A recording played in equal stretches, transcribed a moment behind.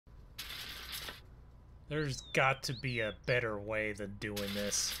There's got to be a better way than doing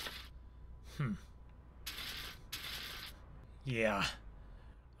this. Yeah.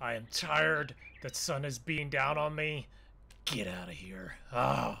 I am tired. The sun is beating down on me. Get out of here.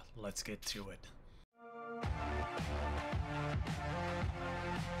 Ah, let's get to it.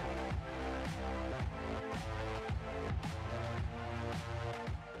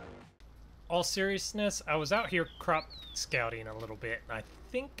 All seriousness, I was out here crop scouting a little bit, and I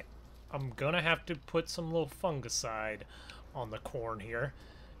think I'm gonna have to put some little fungicide on the corn here.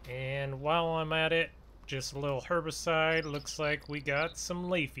 And while I'm at it, just a little herbicide. Looks like we got some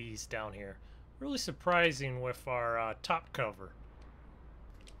leafies down here. Really surprising with our top cover.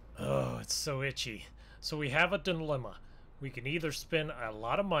 Oh, it's so itchy. So we have a dilemma. We can either spend a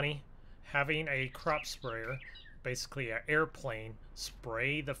lot of money having a crop sprayer, basically an airplane,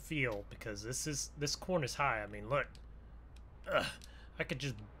 spray the field, because this corn is high. I mean, look. I could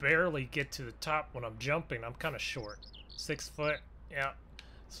just barely get to the top when I'm jumping. I'm kind of short. 6 foot, yeah.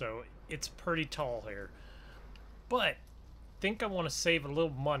 So it's pretty tall here. But think I want to save a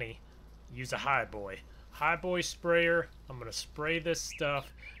little money. Use a high boy sprayer. I'm gonna spray this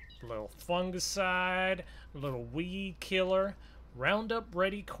stuff. A little fungicide, a little weed killer. Roundup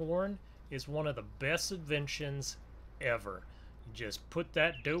Ready corn is one of the best inventions ever. You just put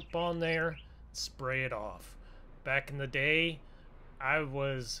that dope on there, spray it off. Back in the day, I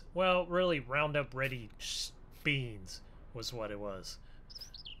was, well, really Roundup Ready beans was what it was.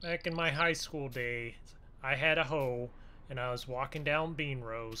 Back in my high school days, I had a hoe and I was walking down bean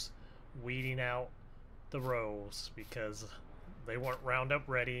rows, weeding out the rows because they weren't Roundup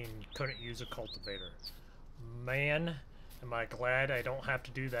Ready and you couldn't use a cultivator. Man, am I glad I don't have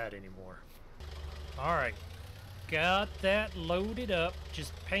to do that anymore. Alright, got that loaded up,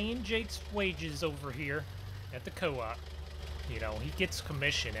 just paying Jake's wages over here at the co-op. You know, he gets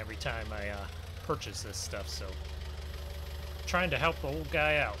commission every time I purchase this stuff, so trying to help the old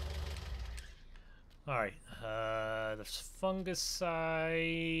guy out. Alright, the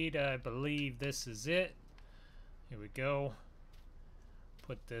fungicide, I believe this is it. Here we go.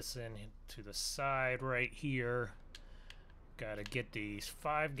 Put this in to the side right here. Gotta get these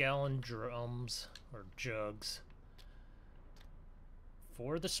 5-gallon drums, or jugs,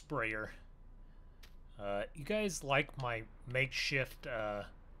 for the sprayer. You guys like my makeshift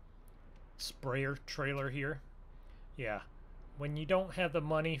sprayer trailer here? Yeah, when you don't have the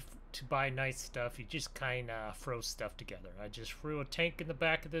money to buy nice stuff, you just kind of throw stuff together. I just threw a tank in the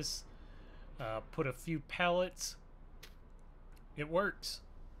back of this, put a few pallets. It works.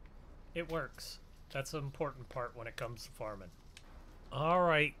 It works. That's the important part when it comes to farming.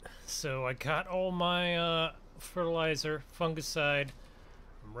 Alright, so I got all my fertilizer, fungicide.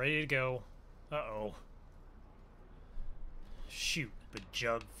 I'm ready to go. Uh-oh. Shoot, the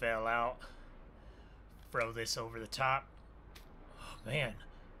jug fell out. Throw this over the top. Oh man,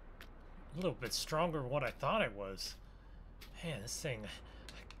 a little bit stronger than what I thought it was. Man,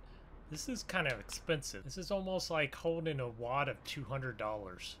 this is kind of expensive. This is almost like holding a wad of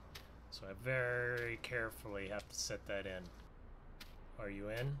 $200. So I very carefully have to set that in. Are you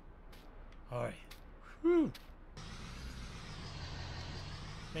in? Alright. Whew.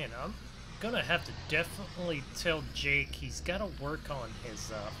 Man, I'm gonna have to definitely tell Jake he's gotta work on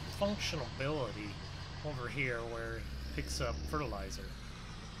his functionality over here where he picks up fertilizer.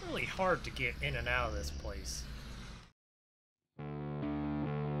 Really hard to get in and out of this place.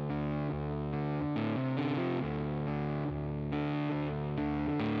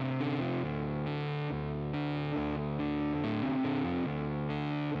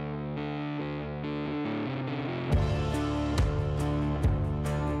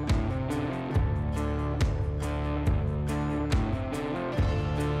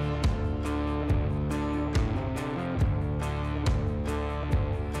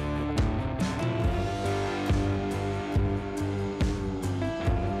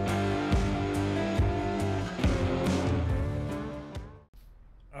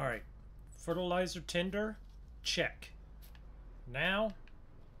 Fertilizer tender, check. Now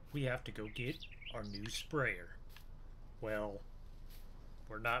we have to go get our new sprayer. Well,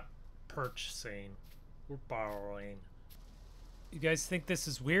 we're not purchasing, we're borrowing. You guys think this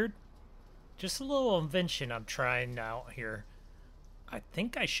is weird? Just a little invention I'm trying out here. I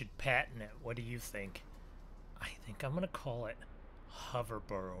think I should patent it. What do you think? I think I'm gonna call it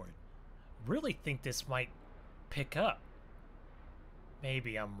hoverboard. Really think this might pick up.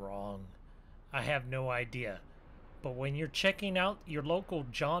 Maybe I'm wrong. I have no idea. But when you're checking out your local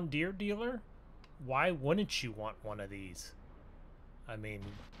John Deere dealer, why wouldn't you want one of these? I mean,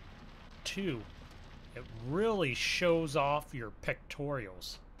 2, it really shows off your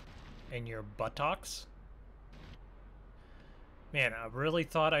pectorals and your buttocks. Man, I really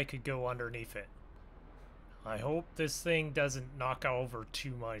thought I could go underneath it. I hope this thing doesn't knock over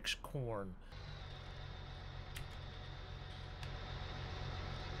too much corn.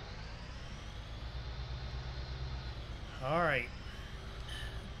 Alright.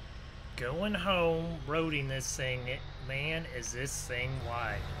 Going home, roading this thing. Man, is this thing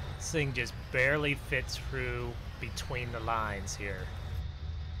wide. This thing just barely fits through between the lines here.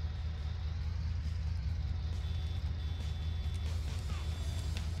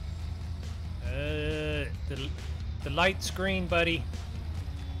 The light screen, buddy.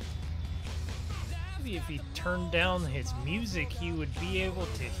 Maybe if he turned down his music, he would be able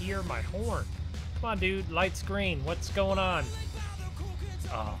to hear my horn. Come on, dude. Light screen. What's going on?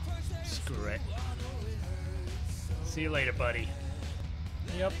 Oh, screw it. See you later, buddy.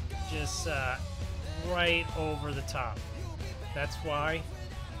 Yep, just right over the top. That's why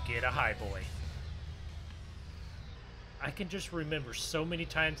you get a high boy. I can just remember so many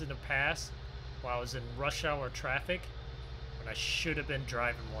times in the past while I was in rush hour traffic when I should have been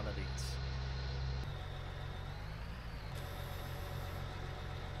driving one of these.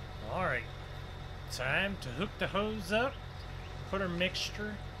 Alright, time to hook the hose up, put our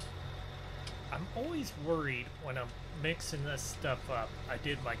mixture. I'm always worried when I'm mixing this stuff up. I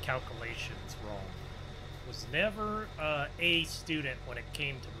did my calculations wrong. Was never an A student when it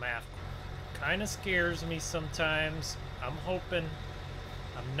came to math. Kind of scares me sometimes. I'm hoping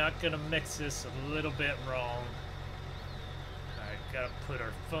I'm not gonna mix this a little bit wrong. I gotta put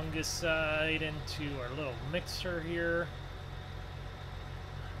our fungicide into our little mixer here.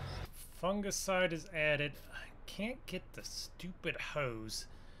 Fungicide is added. I can't get the stupid hose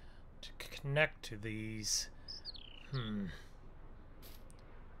to connect to these.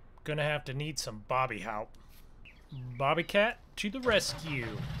 Gonna have to need some Bobby help. Bobby Cat to the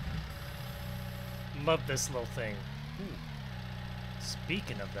rescue. Love this little thing. Ooh.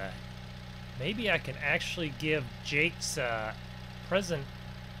 Speaking of that, maybe I can actually give Jake's present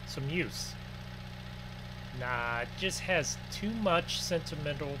some use. Nah, it just has too much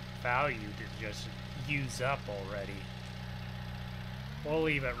sentimental value to just use up already. We'll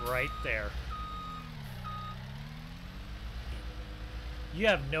leave it right there. You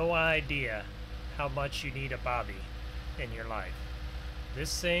have no idea how much you need a Bobby in your life.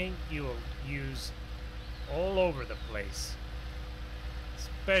 This thing you will use all over the place.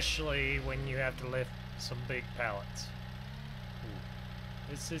 Especially when you have to lift some big pallets.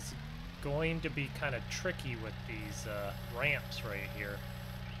 Ooh. This is going to be kind of tricky with these ramps right here.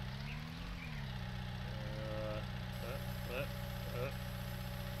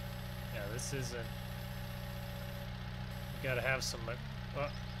 Yeah, this isn't... You gotta have some...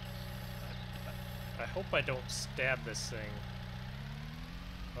 I hope I don't stab this thing.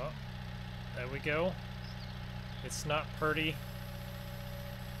 Oh, there we go. It's not pretty.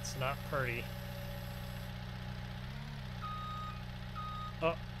 It's not pretty.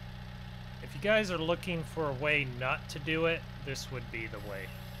 Oh, if you guys are looking for a way not to do it, this would be the way.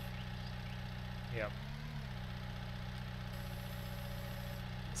 Yep.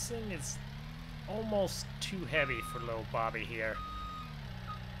 This thing is almost too heavy for little Bobby here.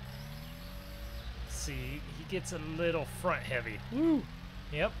 See, he gets a little front heavy. Woo!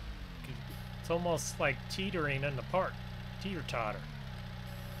 Yep. It's almost like teetering in the park. Teeter-totter.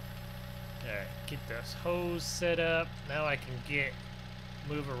 Alright, get this hose set up. Now I can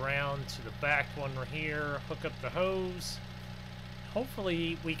move around to the back one right here, hook up the hose.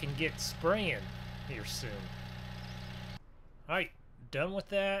 Hopefully we can get spraying here soon. Alright, done with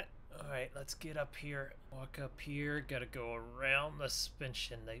that. Alright, let's get up here. Walk up here, gotta go around the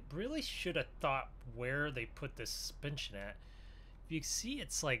suspension. They really should have thought where they put this suspension at. If you see,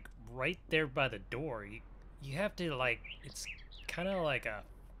 it's like right there by the door. You have to, like, it's kind of like a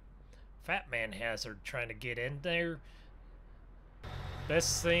fat man hazard trying to get in there.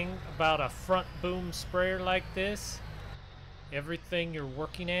 Best thing about a front boom sprayer like this, everything you're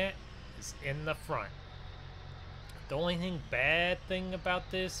working at is in the front. The only bad thing about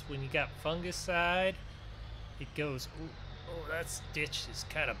this, when you got fungicide, it goes, oh, that ditch is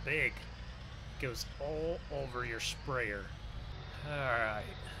kind of big. It goes all over your sprayer. Alright,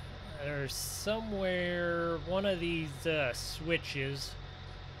 there's somewhere, one of these switches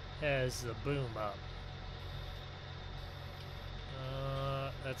has the boom up.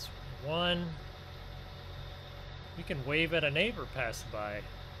 That's one. We can wave at a neighbor passing by.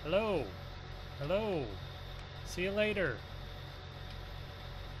 Hello. Hello. See you later.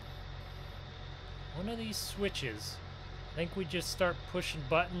 One of these switches. I think we just start pushing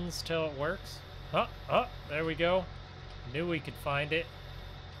buttons till it works. Oh, there we go. Knew we could find it.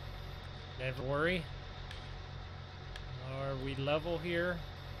 Never worry. Are we level here?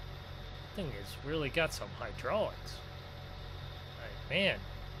 Thing has really got some hydraulics. Like, man,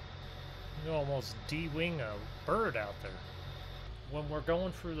 you can almost de-wing a bird out there. When we're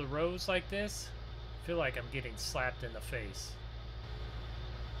going through the rows like this, I feel like I'm getting slapped in the face.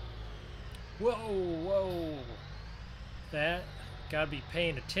 Whoa, whoa. That, gotta be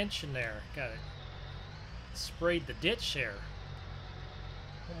paying attention there. Gotta sprayed the ditch there.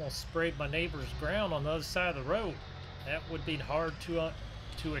 Almost sprayed my neighbor's ground on the other side of the road. That would be hard to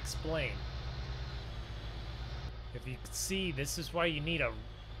explain. If you can see, this is why you need a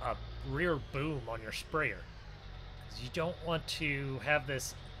rear boom on your sprayer. Because you don't want to have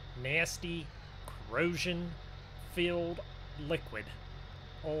this nasty corrosion-filled liquid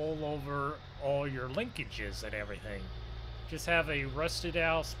all over all your linkages and everything. Just have a rusted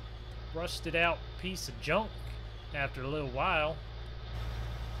out piece of junk after a little while.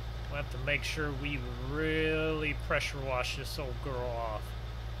 We'll have to make sure we really pressure wash this old girl off.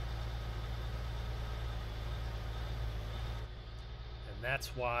 And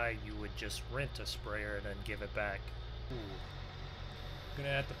that's why you would just rent a sprayer and then give it back. Ooh. Gonna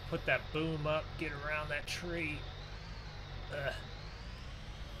have to put that boom up, get around that tree.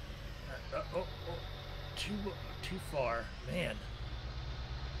 Too far. Man.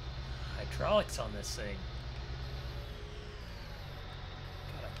 Hydraulics on this thing.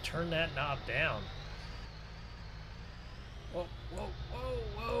 Gotta turn that knob down. Whoa, whoa, whoa,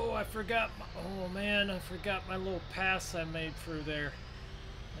 whoa, I forgot my, oh man, I forgot my little pass I made through there.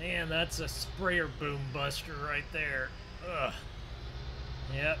 Man, that's a sprayer boom buster right there. Ugh.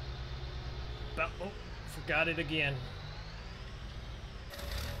 Yep. Oh, forgot it again.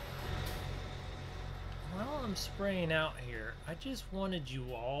 While I'm spraying out here, I just wanted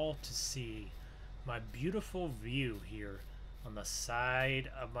you all to see my beautiful view here on the side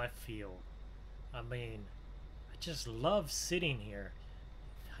of my field. I mean, I just love sitting here.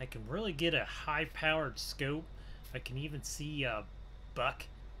 I can really get a high-powered scope. I can even see a buck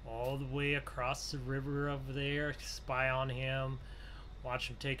all the way across the river over there, spy on him, watch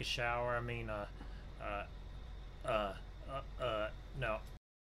him take a shower. I mean, no.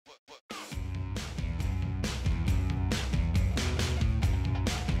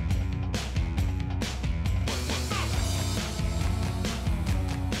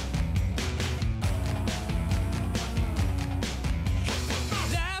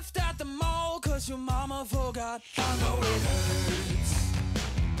 Your mama forgot. I know it hurts.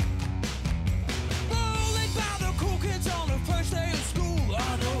 Bullied by the cool kids on the first day of school.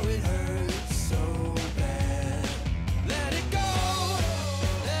 I know it hurts so bad. Let it go,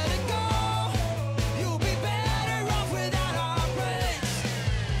 let it go. You'll be better off without our breaks.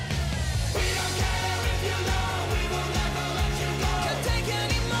 We don't care if you know, we will never let you go. Can't take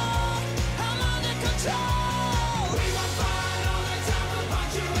anymore, I'm under control. We won't fight all the time, we'll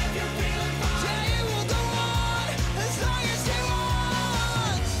punch you if you're feeling fine.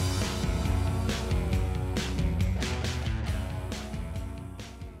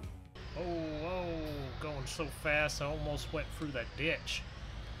 So fast I almost went through that ditch.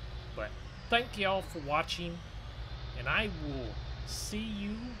 But thank you all for watching, and I will see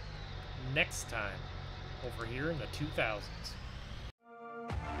you next time over here in the 2000s.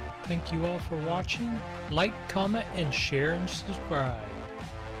 Thank you all for watching. Like, comment, and share and subscribe.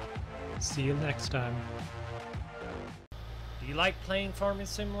 See you next time. Do you like playing Farming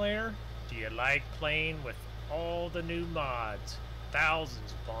Simulator? Do you like playing with all the new mods?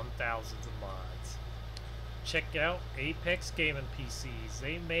 Thousands upon thousands of mods. Check out Apex Gaming PCs.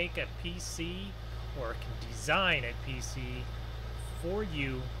 They make a PC or can design a PC for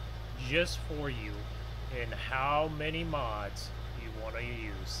you, just for you, and how many mods you want to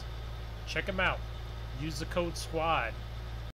use. Check them out. Use the code SQUAD